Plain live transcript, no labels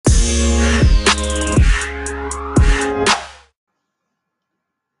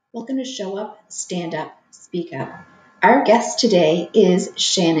Welcome to Show Up, Stand Up, Speak Up. Our guest today is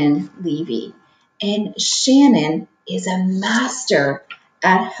Shannon Levy, and Shannon is a master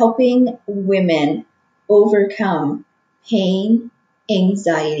at helping women overcome pain,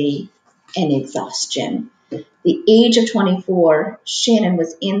 anxiety, and exhaustion. The age of 24, Shannon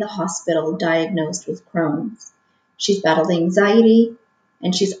was in the hospital diagnosed with Crohn's. She's battled anxiety,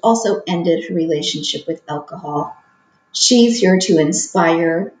 and she's also ended her relationship with alcohol. She's here to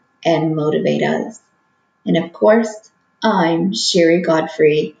inspire and motivate us. And of course, I'm Sherry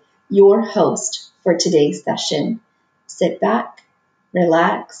Godfrey, your host for today's session. Sit back,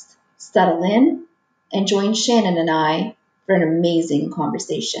 relax, settle in, and join Shannon and I for an amazing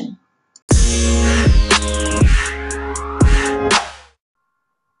conversation.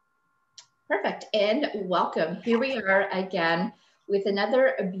 Perfect, and welcome. Here we are again with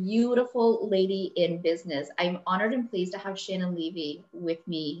another beautiful lady in business. I'm honored and pleased to have Shannon Levy with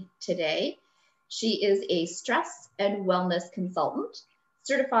me today. She is a stress and wellness consultant,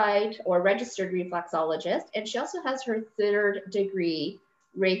 certified or registered reflexologist, and she also has her 3rd degree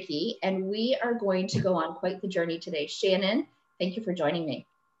Reiki, and we are going to go on quite the journey today. Shannon, thank you for joining me.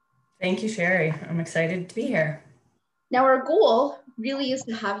 Thank you, Sherry. I'm excited to be here. Now, our goal really is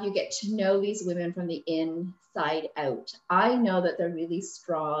to have you get to know these women from the inside out. I know that they're really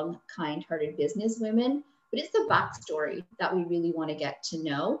strong, kind-hearted business women, but it's the backstory that we really want to get to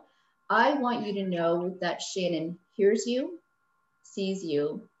know. I want you to know that Shannon hears you, sees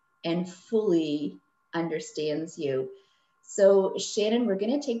you, and fully understands you. So, Shannon, we're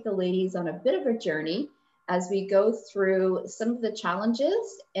going to take the ladies on a bit of a journey as we go through some of the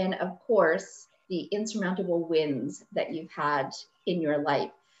challenges and, of course, the insurmountable wins that you've had in your life.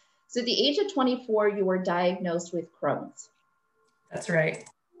 So at the age of 24, you were diagnosed with Crohn's. That's right.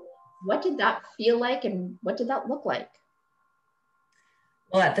 What did that feel like and what did that look like?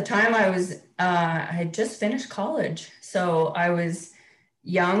 Well, at the time I had just finished college. So I was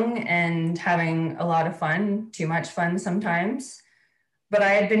young and having a lot of fun, too much fun sometimes. But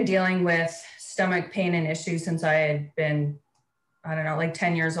I had been dealing with stomach pain and issues since I had been, like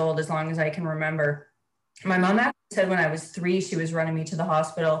 10 years old, as long as I can remember. My mom actually said when I was 3, she was running me to the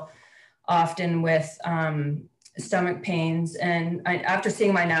hospital often with stomach pains. And after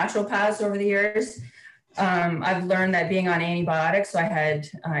seeing my naturopaths over the years, I've learned that being on antibiotics, so I had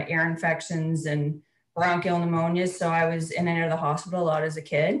ear infections and bronchial pneumonias. So I was in and out of the hospital a lot as a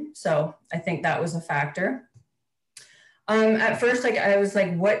kid. So I think that was a factor. At first, I was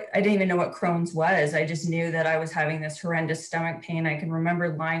like, what? I didn't even know what Crohn's was. I just knew that I was having this horrendous stomach pain. I can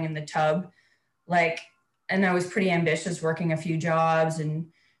remember lying in the tub, and I was pretty ambitious, working a few jobs and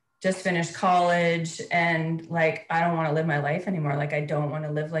just finished college. And I don't want to live my life anymore. I don't want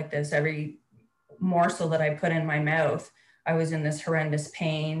to live like this. Every morsel that I put in my mouth, I was in this horrendous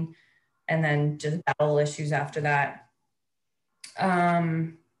pain, and then just bowel issues after that.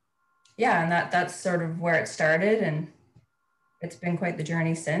 And that's sort of where it started. And it's been quite the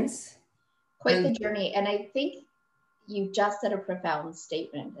journey since. Quite the journey. And I think you just said a profound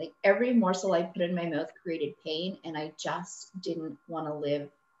statement. Every morsel I put in my mouth created pain, and I just didn't want to live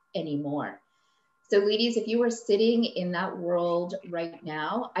anymore. So ladies, if you were sitting in that world right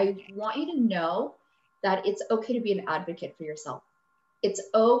now, I want you to know that it's okay to be an advocate for yourself. It's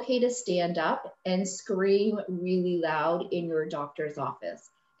okay to stand up and scream really loud in your doctor's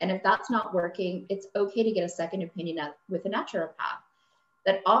office. And if that's not working, it's okay to get a second opinion with a naturopath.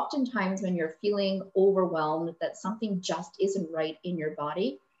 That oftentimes when you're feeling overwhelmed, that something just isn't right in your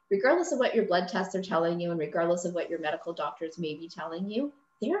body, regardless of what your blood tests are telling you and regardless of what your medical doctors may be telling you,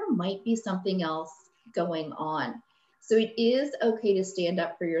 there might be something else going on. So it is okay to stand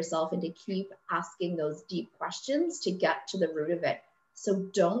up for yourself and to keep asking those deep questions to get to the root of it. So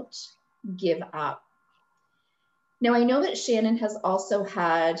don't give up. Now, I know that Shannon has also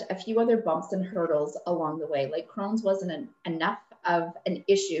had a few other bumps and hurdles along the way. Crohn's wasn't enough of an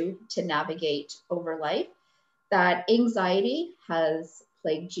issue to navigate over life, that anxiety has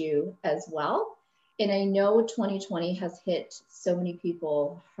plagued you as well. And I know 2020 has hit so many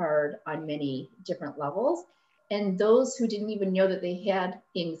people hard on many different levels. And those who didn't even know that they had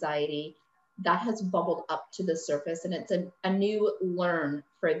anxiety, that has bubbled up to the surface, and it's a new learn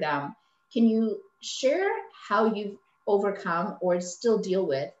for them. Can you share how you've overcome or still deal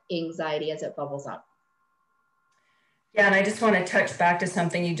with anxiety as it bubbles up? Yeah, and I just want to touch back to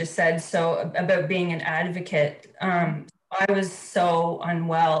something you just said. So about being an advocate, I was so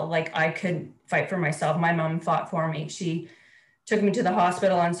unwell, I couldn't fight for myself. My mom fought for me. She took me to the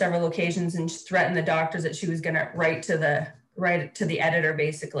hospital on several occasions and threatened the doctors that she was going to write to the editor,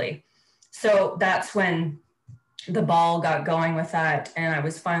 basically. So that's when the ball got going with that, and I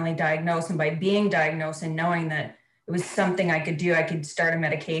was finally diagnosed. And by being diagnosed and knowing that it was something I could do, I could start a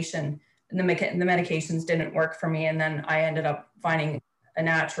medication, and the medications didn't work for me. And then I ended up finding a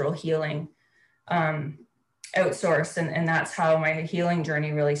natural healing outsource, and that's how my healing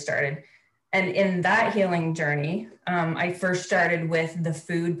journey really started. And in that healing journey, I first started with the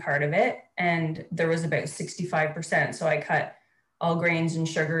food part of it, and there was about 65%. So I cut all grains and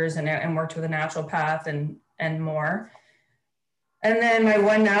sugars, and worked with a naturopath and more. And then my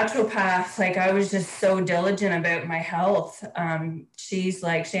one naturopath, like, I was just so diligent about my health. She's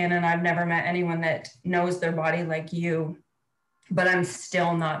like, Shannon, I've never met anyone that knows their body like you, but I'm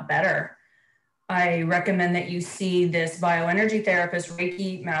still not better. I recommend that you see this bioenergy therapist,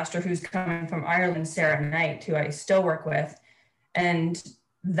 Reiki master, who's coming from Ireland, Sarah Knight, who I still work with. And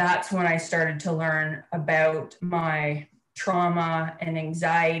that's when I started to learn about my trauma and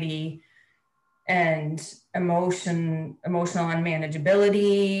anxiety and emotional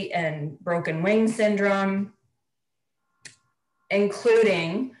unmanageability and broken wing syndrome,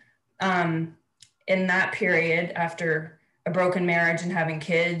 including in that period after a broken marriage and having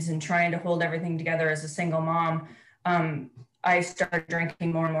kids and trying to hold everything together as a single mom, I started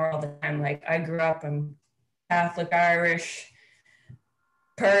drinking more and more all the time. Like, I grew up, I'm Catholic Irish,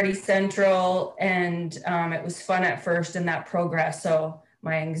 party central, and it was fun at first in that progress. So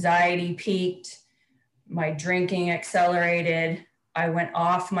my anxiety peaked, my drinking accelerated, I went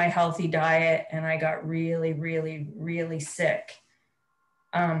off my healthy diet, and I got really, really, really sick.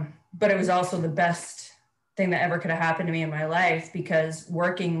 But it was also the best thing that ever could have happened to me in my life, because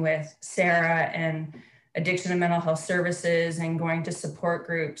working with Sarah and addiction and mental health services and going to support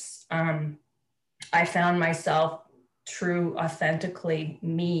groups, I found myself true, authentically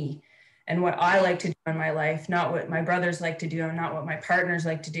me, and what I like to do in my life, not what my brothers like to do and not what my partners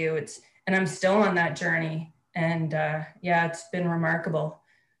like to do. And I'm still on that journey. And yeah, it's been remarkable.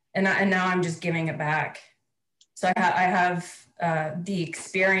 And now I'm just giving it back. So I have the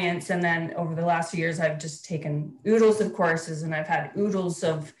experience. And then over the last few years, I've just taken oodles of courses, and I've had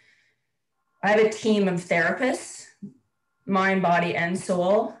I have a team of therapists, mind, body, and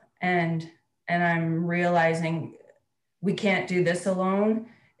soul. And I'm realizing we can't do this alone.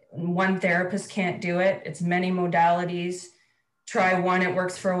 One therapist can't do it. It's many modalities. Try one, it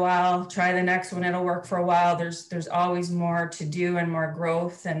works for a while. Try the next one, it'll work for a while. There's always more to do and more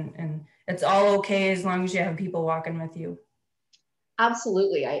growth, and it's all okay as long as you have people walking with you.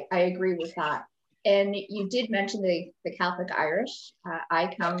 Absolutely, I agree with that. And you did mention the Catholic Irish.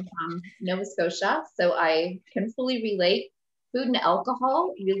 I come from Nova Scotia, so I can fully relate. Food and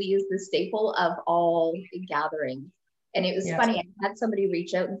alcohol really is the staple of all gatherings. And it was funny, I had somebody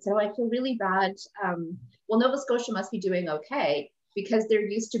reach out and say, oh, I feel really bad. Well, Nova Scotia must be doing okay because they're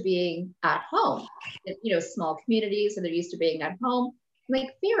used to being at home, small communities, and they're used to being at home. I'm like,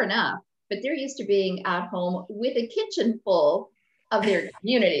 fair enough, but they're used to being at home with a kitchen full of their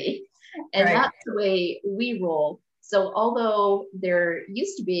community. And right. That's the way we roll. So although they're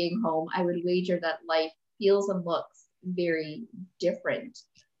used to being home, I would wager that life feels and looks very different.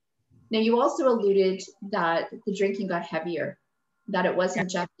 Now, you also alluded that the drinking got heavier, that it wasn't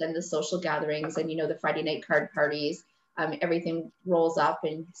just in the social gatherings and, the Friday night card parties, everything rolls up,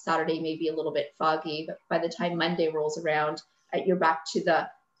 and Saturday may be a little bit foggy, but by the time Monday rolls around, you're back to the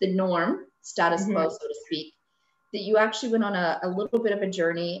norm, status quo, so to speak, that you actually went on a little bit of a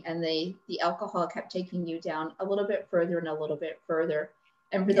journey, and the alcohol kept taking you down a little bit further and a little bit further.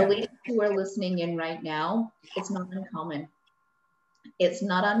 And for the ladies who are listening in right now, it's not uncommon. It's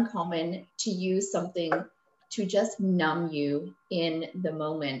not uncommon to use something to just numb you in the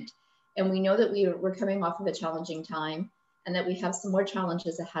moment. And we know that we're coming off of a challenging time, and that we have some more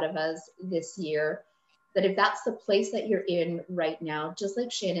challenges ahead of us this year, that if that's the place that you're in right now, just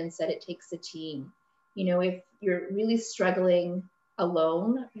like Shannon said, it takes a team. If you're really struggling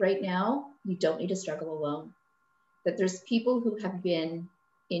alone right now, you don't need to struggle alone. That there's people who have been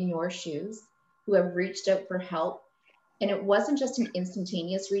in your shoes, who have reached out for help. And it wasn't just an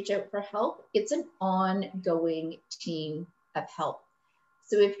instantaneous reach out for help, it's an ongoing team of help.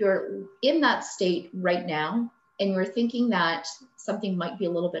 So if you're in that state right now, and you're thinking that something might be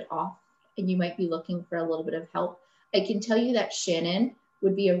a little bit off, and you might be looking for a little bit of help, I can tell you that Shannon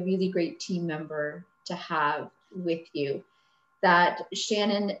would be a really great team member to have with you. That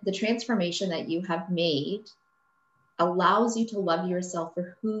Shannon, the transformation that you have made allows you to love yourself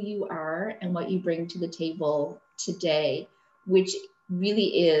for who you are and what you bring to the table today, which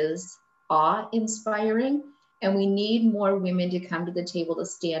really is awe-inspiring. And we need more women to come to the table to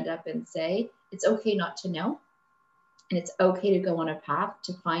stand up and say, it's okay not to know. And it's okay to go on a path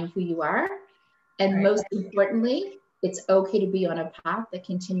to find who you are. And Right. most importantly, it's okay to be on a path that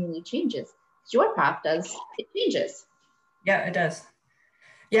continually changes. Your path does, it changes. Yeah, it does.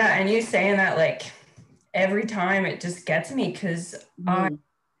 Yeah, and you saying that, like, every time it just gets me, because I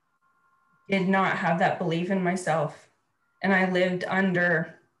did not have that belief in myself. And I lived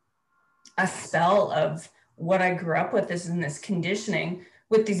under a spell of what I grew up with, is in this conditioning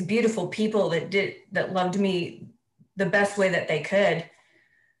with these beautiful people that loved me the best way that they could.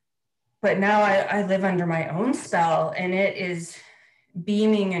 But now I live under my own spell, and it is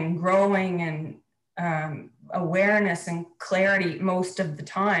beaming and growing, and awareness and clarity most of the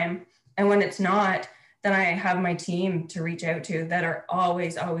time. And when it's not, then I have my team to reach out to that are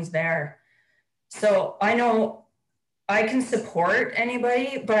always, always there. So I know I can support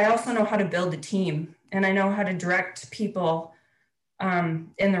anybody, but I also know how to build a team, and I know how to direct people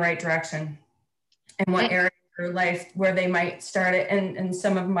in the right direction, and what area of their life where they might start it. And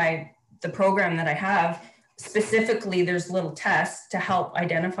some of the program that I have, specifically, there's little tests to help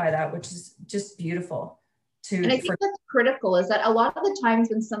identify that, which is just beautiful. And I think that's critical, is that a lot of the times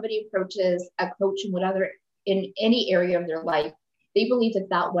when somebody approaches a coach in any area of their life, they believe that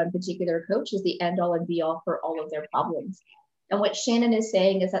that one particular coach is the end all and be all for all of their problems. And what Shannon is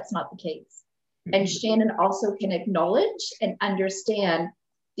saying is that's not the case. And Shannon also can acknowledge and understand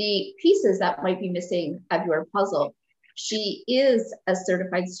the pieces that might be missing of your puzzle. She is a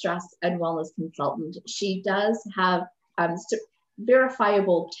certified stress and wellness consultant. She does have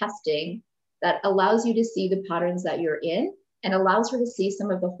verifiable testing that allows you to see the patterns that you're in and allows her to see some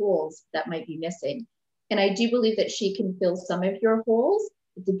of the holes that might be missing. And I do believe that she can fill some of your holes.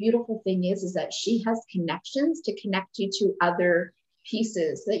 But the beautiful thing is that she has connections to connect you to other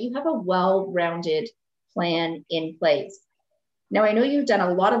pieces so that you have a well-rounded plan in place. Now, I know you've done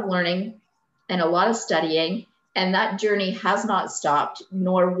a lot of learning and a lot of studying, and that journey has not stopped,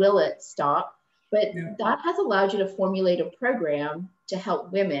 nor will it stop, but that has allowed you to formulate a program to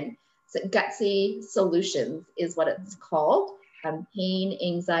help women. So Gutsy Solutions is what it's called. Pain,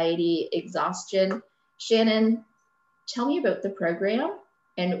 anxiety, exhaustion. Shannon, tell me about the program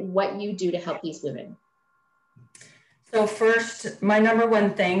and what you do to help these women. So first, my number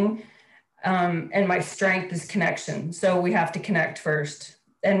one thing and my strength is connection. So we have to connect first,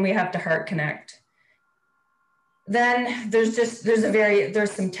 and we have to heart connect. Then there's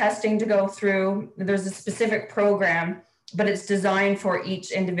some testing to go through. There's a specific program, but it's designed for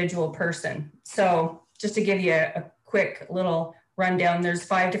each individual person. So just to give you a quick little rundown, there's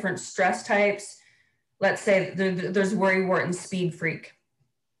 5 different stress types. Let's say there's worry, wart, and speed freak.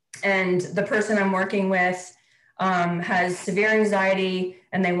 And the person I'm working with has severe anxiety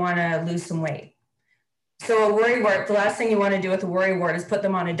and they want to lose some weight. So a worry wart, the last thing you want to do with a worry wart is put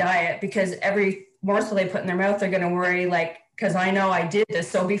them on a diet, because every morsel they put in their mouth, they're going to worry, like, because I know I did this.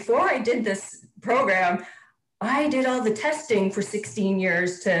 So before I did this program, I did all the testing for 16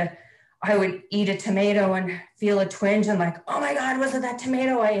 years I would eat a tomato and feel a twinge and like, oh my God, was it that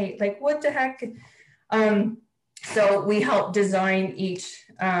tomato I ate? Like, what the heck? So we help design each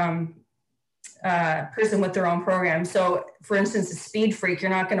person with their own program. So for instance, a speed freak, you're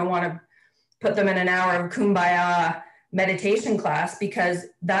not going to want to put them in an hour of kumbaya meditation class, because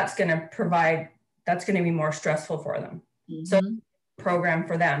that's going to be more stressful for them. Mm-hmm. So program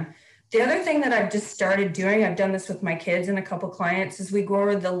for them. The other thing that I've just started doing, I've done this with my kids and a couple clients, is we go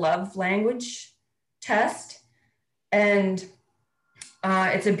over the love language test. And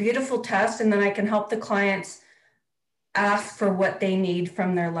it's a beautiful test. And then I can help the clients ask for what they need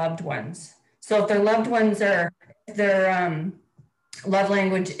from their loved ones. So if their loved ones their love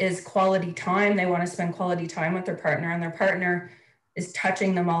language is quality time, they want to spend quality time with their partner, and their partner is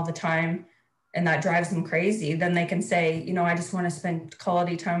touching them all the time, and that drives them crazy, then they can say, I just want to spend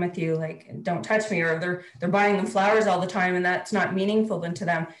quality time with you, like, don't touch me. Or they're buying them flowers all the time, and that's not meaningful to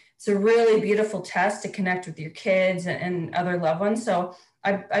them. It's a really beautiful test to connect with your kids and other loved ones. So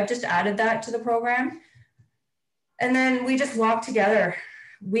I've just added that to the program. And then we just walk together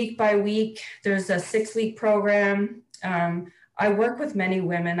week by week. There's a 6-week program. I work with many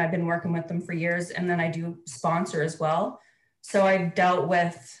women. I've been working with them for years, and then I do sponsor as well. So I've dealt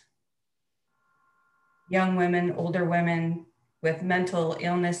with young women, older women with mental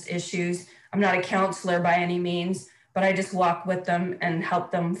illness issues. I'm not a counselor by any means, but I just walk with them and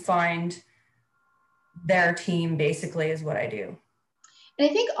help them find their team, basically, is what I do. And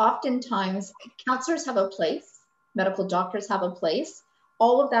I think oftentimes counselors have a place, medical doctors have a place.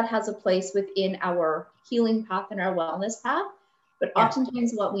 All of that has a place within our healing path and our wellness path. But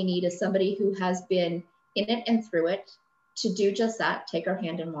oftentimes what we need is somebody who has been in it and through it to do just that, take our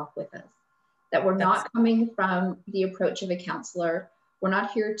hand and walk with us. That we're not coming from the approach of a counselor We're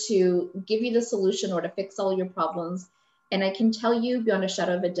not here to give you the solution or to fix all your problems. And I can tell you beyond a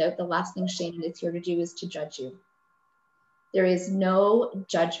shadow of a doubt, the last thing Shannon is here to do is to judge you. There is no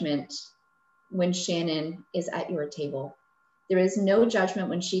judgment when Shannon is at your table. There is no judgment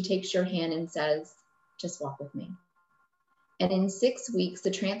when she takes your hand and says, just walk with me. And in 6 weeks,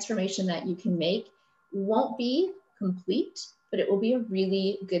 the transformation that you can make won't be complete, but it will be a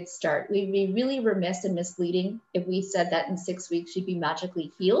really good start. We'd be really remiss and misleading if we said that in 6 weeks you'd be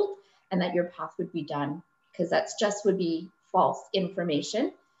magically healed and that your path would be done, because that's just would be false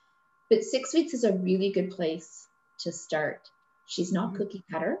information. But 6 weeks is a really good place to start. She's not cookie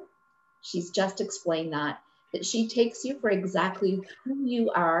cutter. She's just explained that she takes you for exactly who you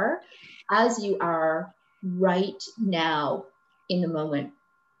are, as you are right now in the moment.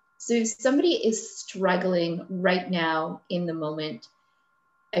 So if somebody is struggling right now in the moment,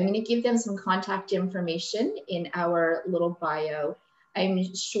 I'm going to give them some contact information in our little bio.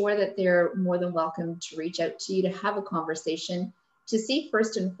 I'm sure that they're more than welcome to reach out to you to have a conversation to see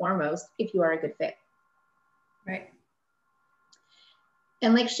first and foremost if you are a good fit. Right.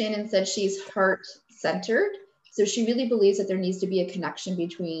 And like Shannon said, she's heart-centered. So she really believes that there needs to be a connection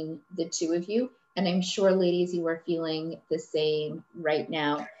between the two of you. And I'm sure, ladies, you are feeling the same right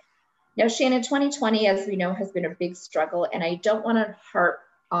now. Now, Shannon, 2020, as we know, has been a big struggle. And I don't want to harp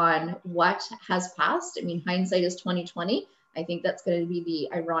on what has passed. I mean, hindsight is 2020. I think that's going to be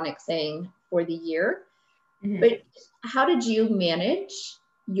the ironic saying for the year. Mm-hmm. But how did you manage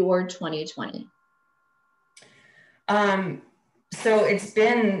your 2020? So it's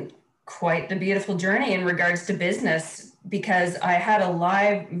been quite the beautiful journey in regards to business, because I had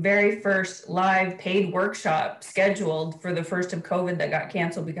a very first live paid workshop scheduled for the first of COVID that got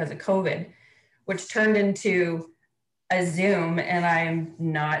canceled because of COVID, which turned into a Zoom. And I'm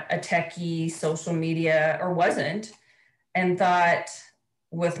not a techie social media, or wasn't, and thought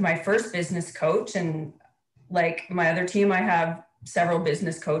with my first business coach, and like my other team, I have several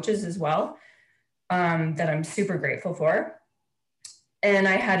business coaches as well, that I'm super grateful for. And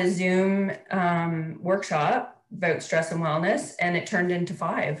I had a Zoom workshop about stress and wellness, and it turned into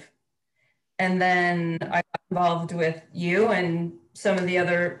 5. And then I got involved with you and some of the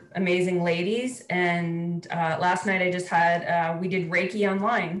other amazing ladies. And last night I just had, we did Reiki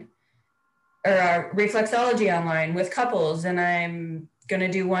online, or reflexology online with couples. And I'm going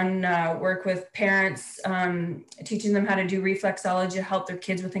to do one work with parents, teaching them how to do reflexology to help their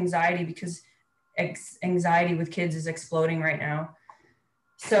kids with anxiety, because anxiety with kids is exploding right now.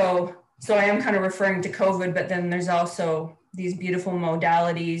 So I am kind of referring to COVID, but then there's also these beautiful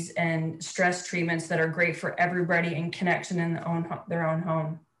modalities and stress treatments that are great for everybody in connection in their own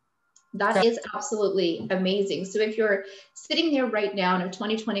home. That is absolutely amazing. So if you're sitting there right now and if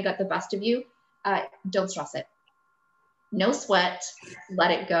 2020 got the best of you, don't stress it. No sweat,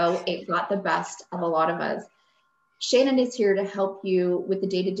 let it go. It got the best of a lot of us. Shannon is here to help you with the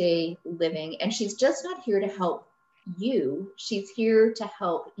day-to-day living, and she's just not here to help you. She's here to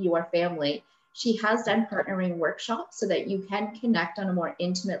help your family. She has done partnering workshops so that you can connect on a more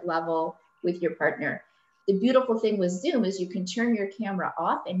intimate level with your partner. The beautiful thing with Zoom is you can turn your camera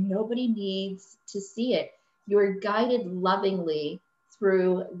off and nobody needs to see it. You're guided lovingly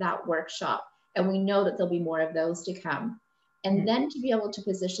through that workshop. And we know that there'll be more of those to come. And then to be able to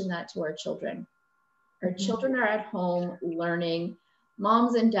position that to our children. Our children are at home learning.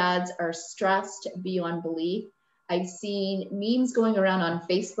 Moms and dads are stressed beyond belief. I've seen memes going around on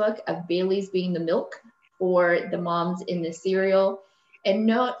Facebook of Bailey's being the milk for the moms in the cereal. And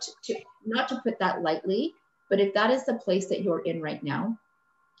not to put that lightly, but if that is the place that you're in right now,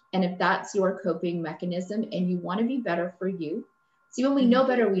 and if that's your coping mechanism and you want to be better for you, see, when we know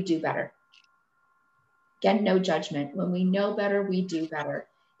better, we do better. Again, no judgment. When we know better, we do better.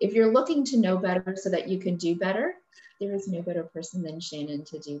 If you're looking to know better so that you can do better, there is no better person than Shannon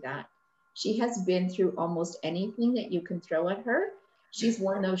to do that. She has been through almost anything that you can throw at her. She's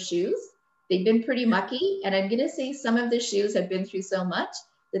worn those shoes. They've been pretty mucky. And I'm going to say some of the shoes have been through so much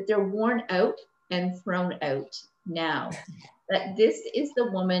that they're worn out and thrown out now. That this is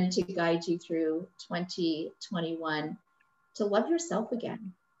the woman to guide you through 2021 to love yourself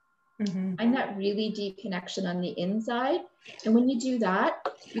again. Find that really deep connection on the inside. And when you do that,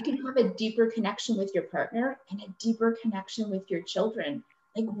 you can have a deeper connection with your partner and a deeper connection with your children.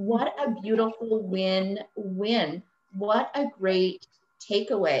 Like, what a beautiful win-win. What a great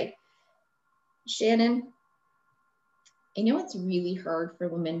takeaway. Shannon, I know it's really hard for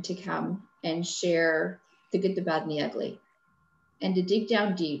women to come and share the good, the bad, and the ugly, and to dig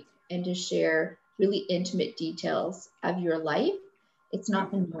down deep and to share really intimate details of your life. It's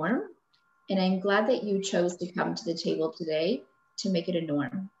not the norm. And I'm glad that you chose to come to the table today to make it a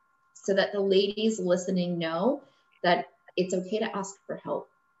norm, so that the ladies listening know that it's okay to ask for help.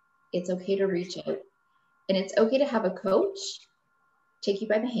 It's okay to reach out. And it's okay to have a coach take you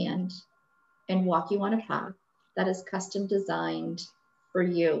by the hand and walk you on a path that is custom designed for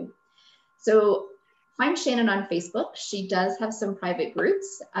you. So find Shannon on Facebook. She does have some private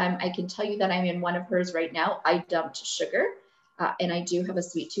groups. I can tell you that I'm in one of hers right now. I dumped sugar, and I do have a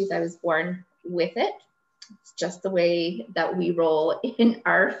sweet tooth. I was born with it. It's just the way that we roll in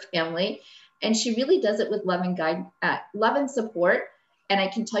our family. And she really does it with love and love and support. And I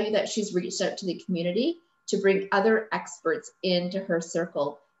can tell you that she's reached out to the community to bring other experts into her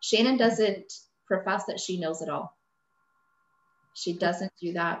circle. Shannon doesn't profess that she knows it all. She doesn't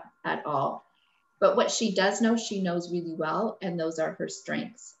do that at all. But what she does know, she knows really well, and those are her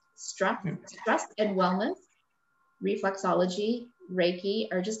strengths. Stress and wellness, reflexology, Reiki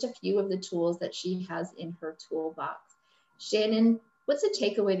are just a few of the tools that she has in her toolbox. Shannon, what's a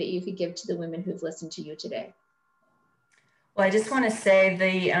takeaway that you could give to the women who've listened to you today? Well, I just want to say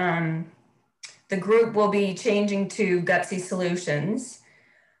the group will be changing to Gutsy Solutions.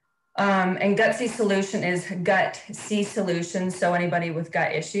 And Gutsy Solution is Gut C Solutions. So anybody with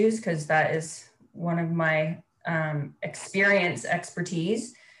gut issues, because that is one of my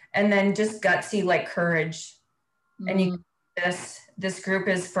expertise. And then just Gutsy, like courage. And this group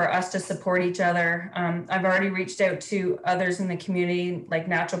is for us to support each other. I've already reached out to others in the community, like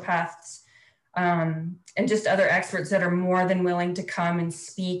naturopaths, and just other experts that are more than willing to come and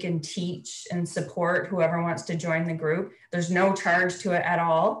speak and teach and support whoever wants to join the group. There's no charge to it at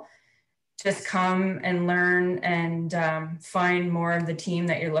all. Just come and learn and find more of the team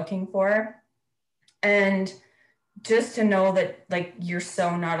that you're looking for. And just to know that, like, you're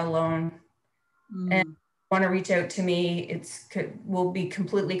so not alone. And want to reach out to me, will be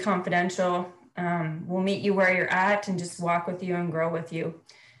completely confidential. We'll meet you where you're at and just walk with you and grow with you.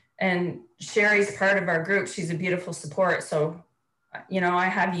 And Sherry's part of our group. She's a beautiful support. So, I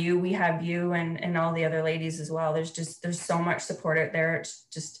have you, we have you, and all the other ladies as well. There's so much support out there. It's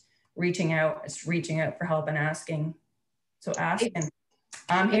just reaching out. It's reaching out for help and asking. So ask, and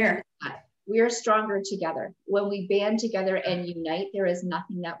I'm here. We are stronger together. When we band together and unite, there is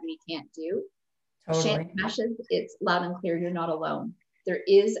nothing that we can't do. Totally. Shannon, it's loud and clear. You're not alone. There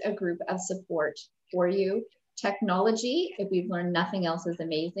is a group of support for you. Technology, if we've learned nothing else, is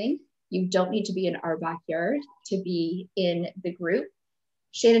amazing. You don't need to be in our backyard to be in the group.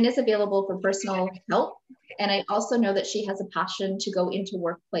 Shannon is available for personal help. And I also know that she has a passion to go into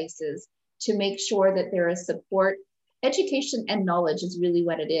workplaces to make sure that there is support. Education and knowledge is really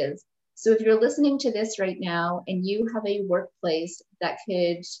what it is. So if you're listening to this right now and you have a workplace that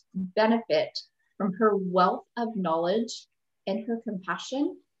could benefit from her wealth of knowledge and her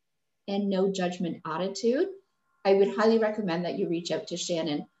compassion and no judgment attitude, I would highly recommend that you reach out to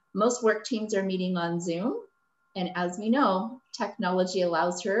Shannon. Most work teams are meeting on Zoom. And as we know, technology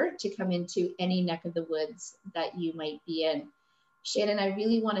allows her to come into any neck of the woods that you might be in. Shannon, I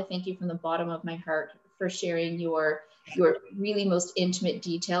really want to thank you from the bottom of my heart for sharing your really most intimate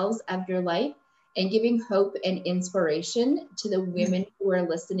details of your life and giving hope and inspiration to the women who are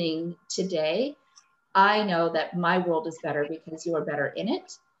listening today. I know that my world is better because you are better in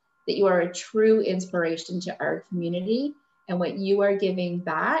it, that you are a true inspiration to our community, and what you are giving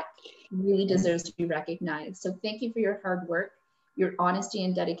back really deserves to be recognized. So thank you for your hard work, your honesty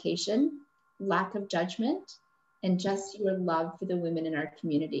and dedication, lack of judgment, and just your love for the women in our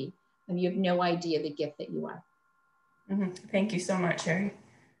community. And you have no idea the gift that you are. Thank you so much, Sherry.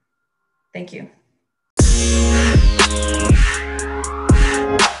 Thank you.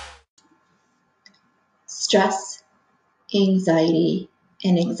 Stress, anxiety,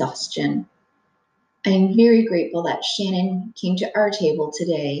 and exhaustion. I am very grateful that Shannon came to our table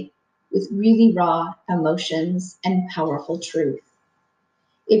today with really raw emotions and powerful truth.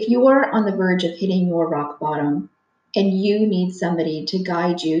 If you are on the verge of hitting your rock bottom and you need somebody to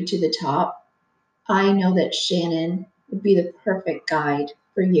guide you to the top, I know that Shannon would be the perfect guide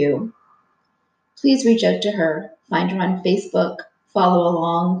for you. Please reach out to her, find her on Facebook, follow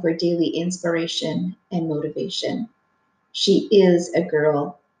along for daily inspiration and motivation. She is a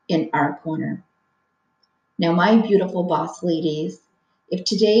girl in our corner. Now, my beautiful boss ladies, if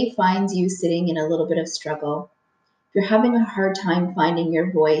today finds you sitting in a little bit of struggle, if you're having a hard time finding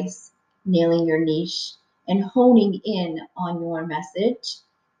your voice, nailing your niche, and honing in on your message,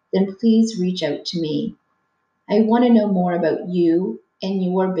 then please reach out to me. I want to know more about you and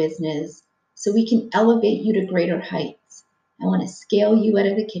your business so we can elevate you to greater heights. I want to scale you out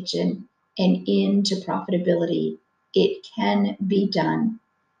of the kitchen and into profitability. It can be done,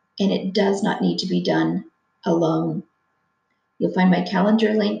 and it does not need to be done alone. You'll find my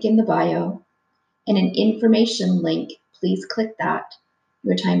calendar link in the bio and an information link. Please click that.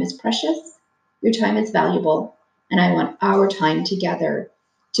 Your time is precious, your time is valuable, and I want our time together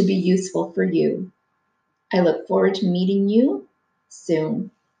to be useful for you. I look forward to meeting you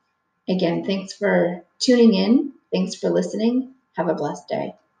soon. Again, thanks for tuning in. Thanks for listening. Have a blessed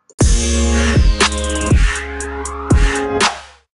day.